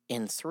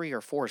in 3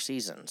 or 4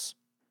 seasons.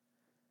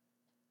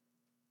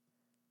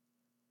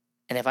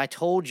 And if I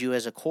told you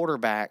as a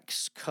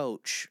quarterback's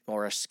coach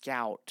or a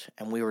scout,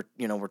 and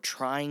we're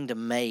trying to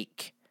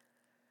make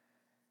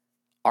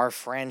our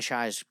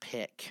franchise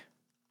pick,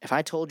 if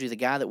I told you the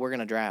guy that we're going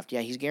to draft,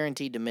 he's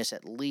guaranteed to miss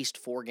at least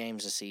 4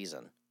 games a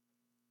season,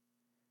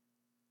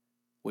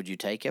 would you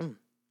take him?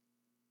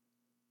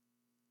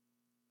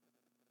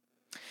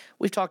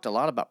 We've talked a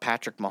lot about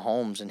Patrick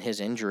Mahomes and his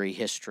injury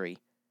history,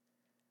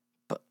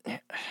 but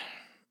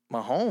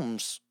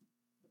Mahomes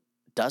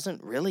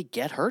doesn't really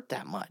get hurt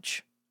that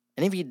much.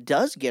 And if he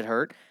does get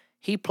hurt,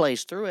 he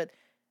plays through it,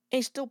 and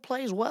he still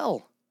plays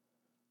well.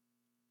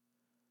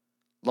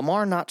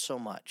 Lamar, not so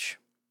much.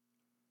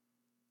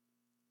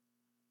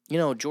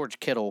 George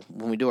Kittle,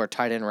 when we do our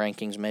tight end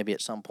rankings, maybe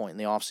at some point in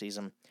the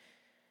offseason,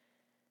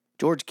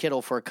 George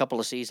Kittle, for a couple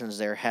of seasons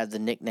there, had the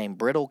nickname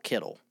Brittle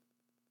Kittle.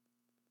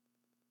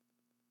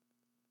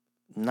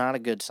 Not a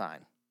good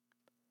sign.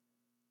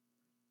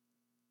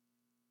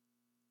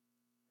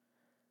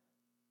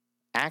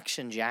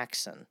 Action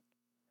Jackson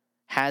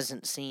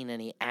hasn't seen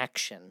any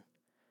action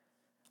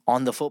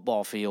on the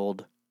football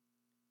field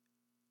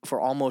for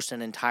almost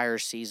an entire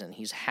season.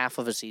 He's half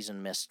of a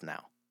season missed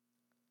now.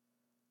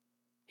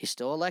 He's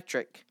still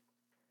electric.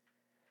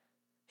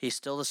 He's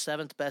still the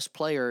 7th best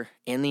player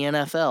in the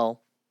NFL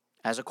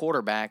as a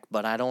quarterback,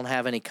 but I don't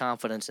have any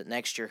confidence that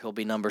next year he'll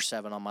be number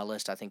 7 on my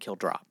list. I think he'll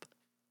drop.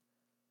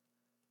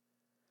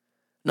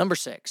 Number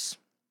 6,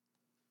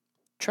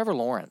 Trevor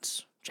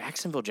Lawrence,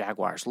 Jacksonville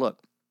Jaguars. Look,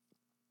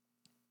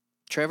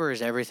 Trevor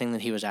is everything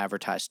that he was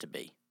advertised to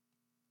be.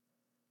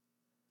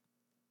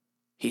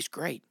 He's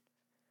great.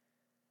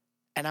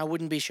 And I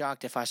wouldn't be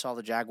shocked if I saw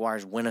the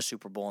Jaguars win a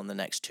Super Bowl in the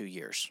next 2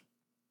 years.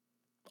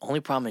 Only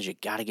problem is you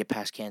got to get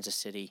past Kansas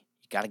City.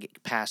 You got to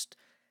get past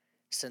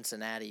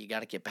Cincinnati. You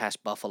got to get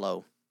past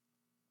Buffalo.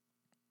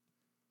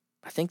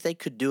 I think they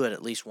could do it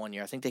at least 1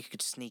 year. I think they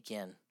could sneak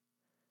in.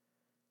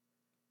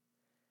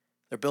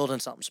 They're building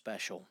something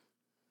special.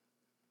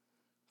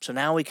 So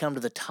now we come to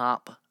the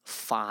top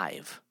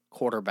 5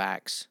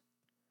 quarterbacks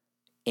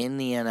in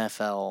the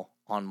NFL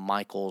on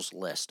Michael's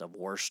list of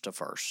worst to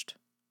first.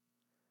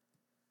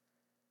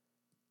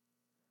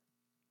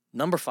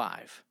 Number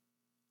 5,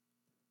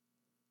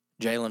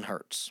 Jalen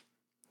Hurts,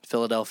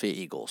 Philadelphia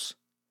Eagles.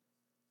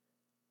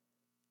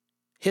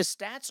 His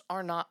stats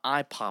are not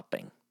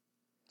eye-popping.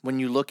 When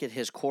you look at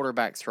his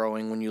quarterback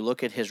throwing, when you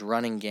look at his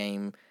running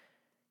game,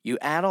 you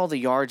add all the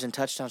yards and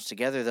touchdowns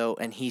together, though,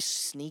 and he's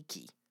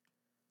sneaky.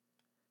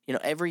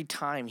 Every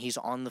time he's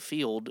on the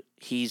field,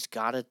 he's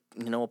got a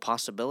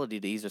possibility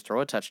to either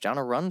throw a touchdown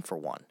or run for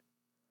one.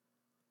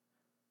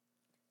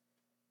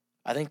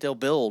 I think they'll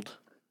build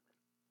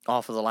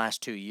off of the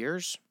last 2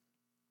 years,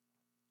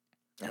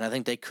 and I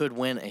think they could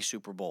win a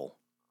Super Bowl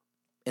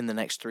in the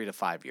next 3 to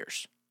 5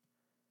 years.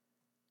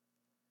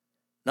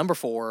 Number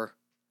 4,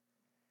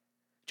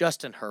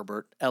 Justin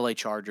Herbert, LA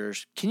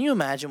Chargers. Can you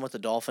imagine what the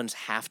Dolphins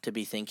have to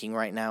be thinking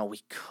right now?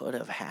 We could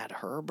have had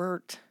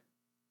Herbert.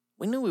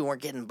 We knew we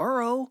weren't getting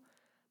Burrow,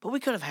 but we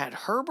could have had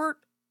Herbert.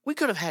 We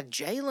could have had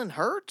Jalen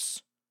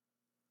Hurts.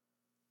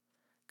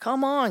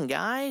 Come on,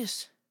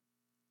 guys.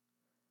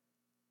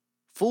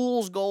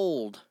 Fool's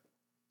gold.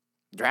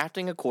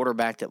 Drafting a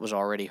quarterback that was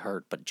already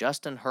hurt, but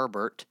Justin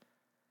Herbert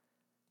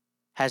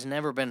has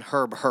never been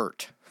Herb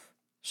hurt.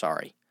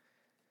 Sorry.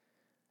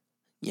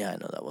 Yeah, I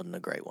know that wasn't a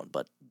great one,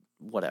 but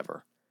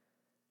whatever.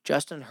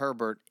 Justin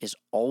Herbert is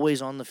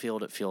always on the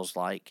field, it feels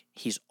like.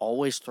 He's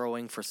always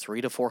throwing for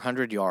 300 to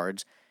 400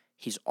 yards.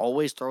 He's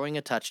always throwing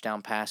a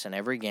touchdown pass in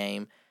every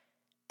game.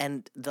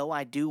 And though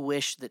I do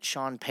wish that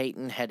Sean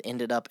Payton had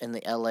ended up in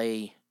the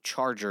LA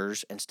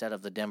Chargers instead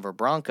of the Denver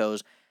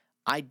Broncos,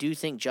 I do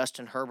think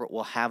Justin Herbert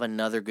will have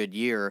another good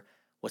year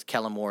with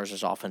Kellen Moore as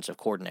his offensive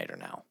coordinator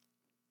now.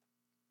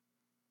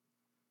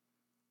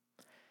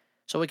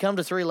 So we come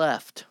to 3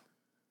 left.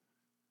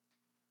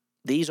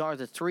 These are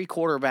the 3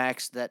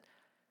 quarterbacks that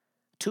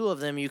 2 of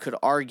them you could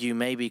argue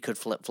maybe could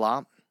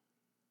flip-flop.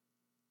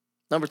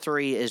 Number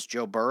 3 is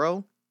Joe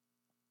Burrow.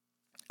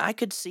 I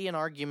could see an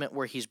argument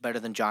where he's better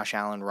than Josh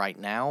Allen right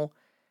now.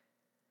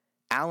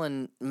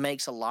 Allen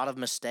makes a lot of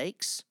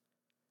mistakes,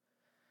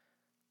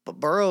 but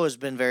Burrow has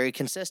been very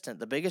consistent.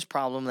 The biggest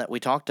problem that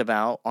we talked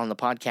about on the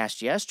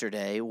podcast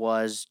yesterday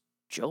was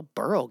Joe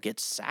Burrow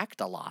gets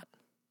sacked a lot.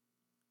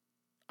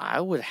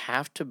 I would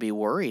have to be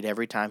worried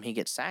every time he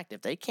gets sacked.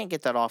 If they can't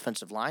get that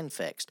offensive line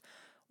fixed,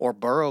 or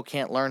Burrow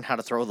can't learn how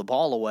to throw the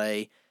ball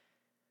away,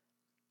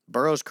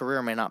 Burrow's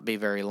career may not be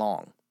very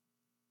long.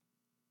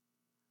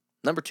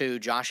 Number 2,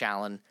 Josh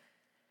Allen.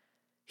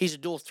 He's a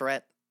dual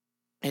threat.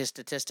 His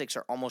statistics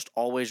are almost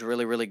always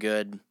really, really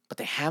good, but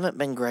they haven't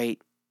been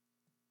great.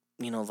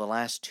 The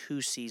last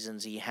 2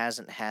 seasons, he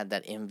hasn't had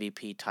that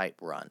MVP type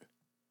run.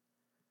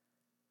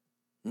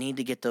 Need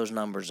to get those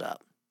numbers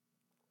up.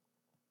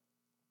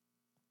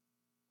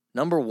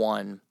 Number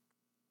 1,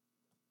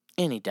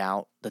 any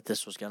doubt that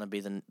this was going to be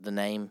the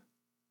name?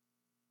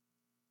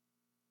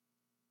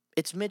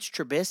 It's Mitch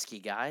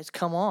Trubisky, guys.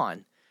 Come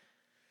on.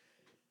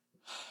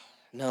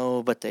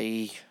 No, but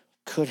they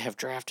could have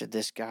drafted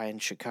this guy in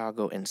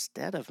Chicago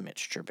instead of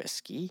Mitch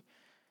Trubisky.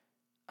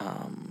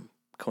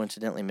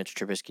 Coincidentally, Mitch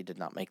Trubisky did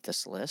not make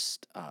this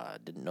list.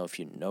 Didn't know if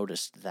you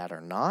noticed that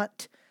or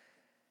not.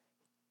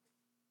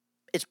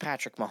 It's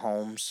Patrick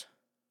Mahomes.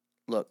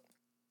 Look,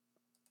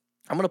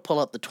 I'm going to pull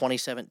up the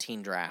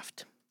 2017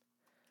 draft.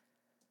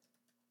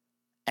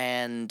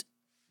 And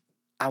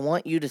I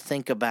want you to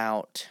think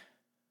about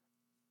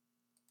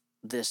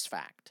this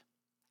fact.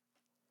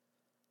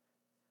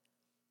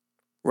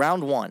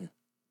 Round 1.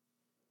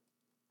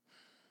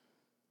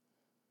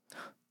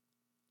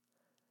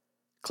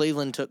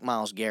 Cleveland took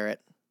Myles Garrett.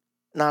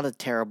 Not a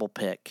terrible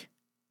pick.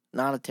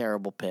 Not a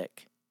terrible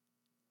pick.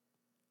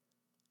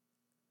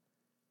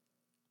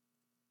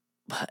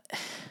 But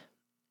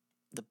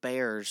the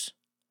Bears,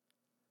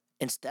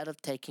 instead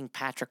of taking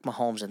Patrick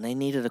Mahomes, and they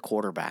needed a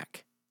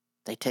quarterback,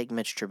 they take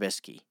Mitch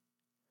Trubisky.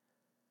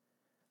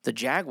 The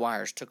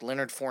Jaguars took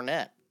Leonard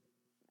Fournette.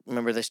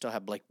 Remember, they still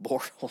have Blake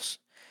Bortles.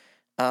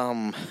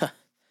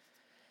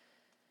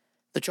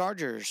 The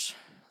Chargers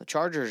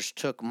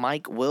took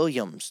Mike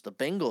Williams. The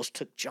Bengals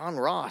took John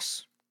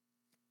Ross.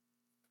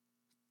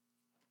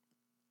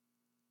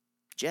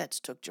 Jets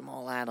took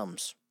Jamal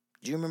Adams.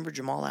 Do you remember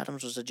Jamal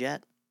Adams was a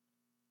Jet?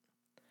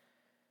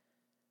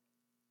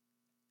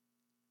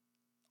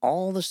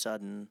 All of a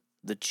sudden,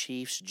 the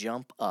Chiefs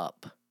jump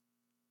up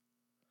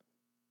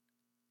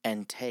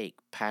and take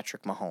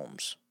Patrick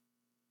Mahomes.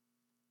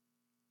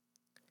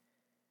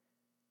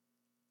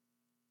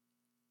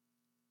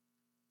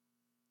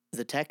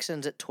 The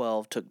Texans at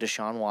 12 took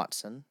Deshaun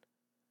Watson.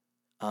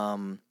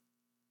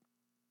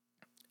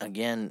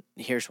 Again,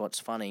 here's what's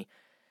funny.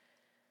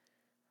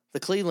 The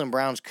Cleveland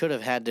Browns could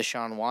have had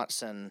Deshaun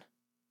Watson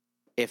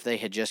if they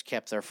had just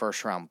kept their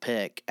first-round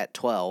pick at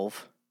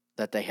 12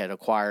 that they had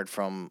acquired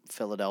from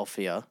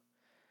Philadelphia,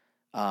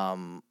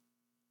 or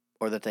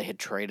that they had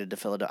traded to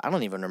Philadelphia. I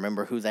don't even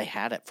remember who they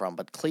had it from,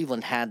 but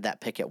Cleveland had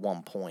that pick at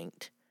one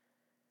point.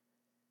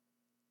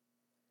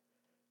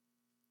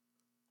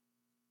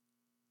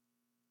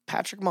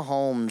 Patrick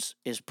Mahomes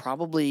is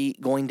probably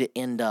going to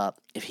end up,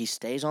 if he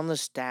stays on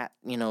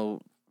the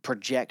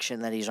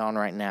projection that he's on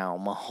right now,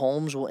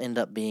 Mahomes will end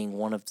up being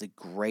one of the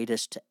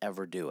greatest to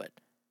ever do it.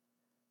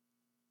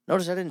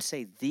 Notice I didn't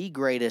say the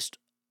greatest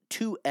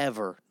to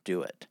ever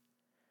do it.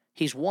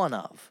 He's one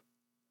of.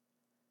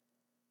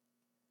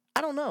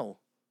 I don't know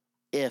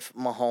if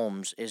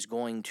Mahomes is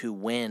going to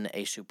win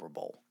a Super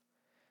Bowl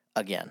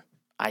again.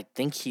 I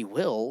think he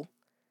will.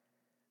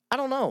 I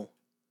don't know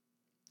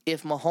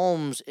if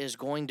Mahomes is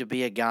going to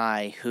be a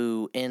guy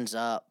who ends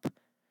up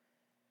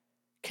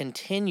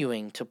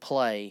continuing to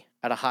play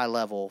at a high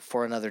level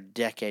for another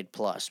decade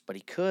plus, but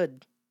he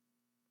could.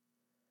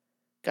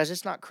 Guys,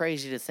 it's not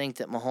crazy to think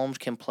that Mahomes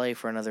can play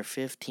for another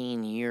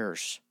 15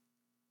 years.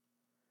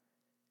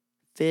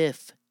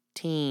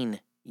 15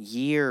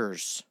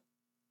 years.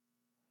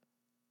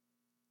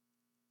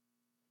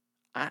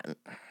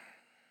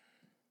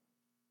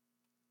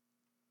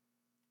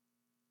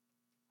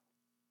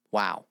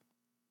 Wow.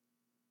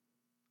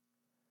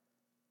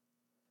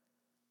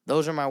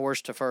 Those are my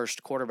worst to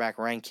first quarterback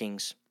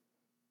rankings.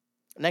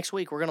 Next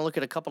week, we're going to look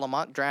at a couple of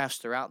mock drafts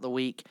throughout the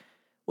week.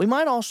 We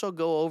might also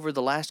go over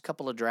the last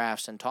couple of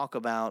drafts and talk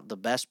about the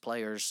best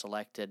players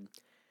selected.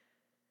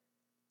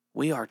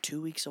 We are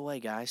 2 weeks away,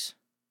 guys.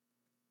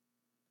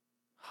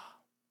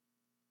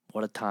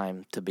 What a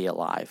time to be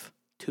alive.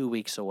 2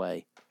 weeks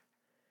away.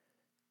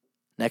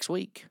 Next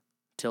week.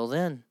 Till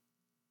then,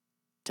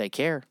 take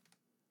care.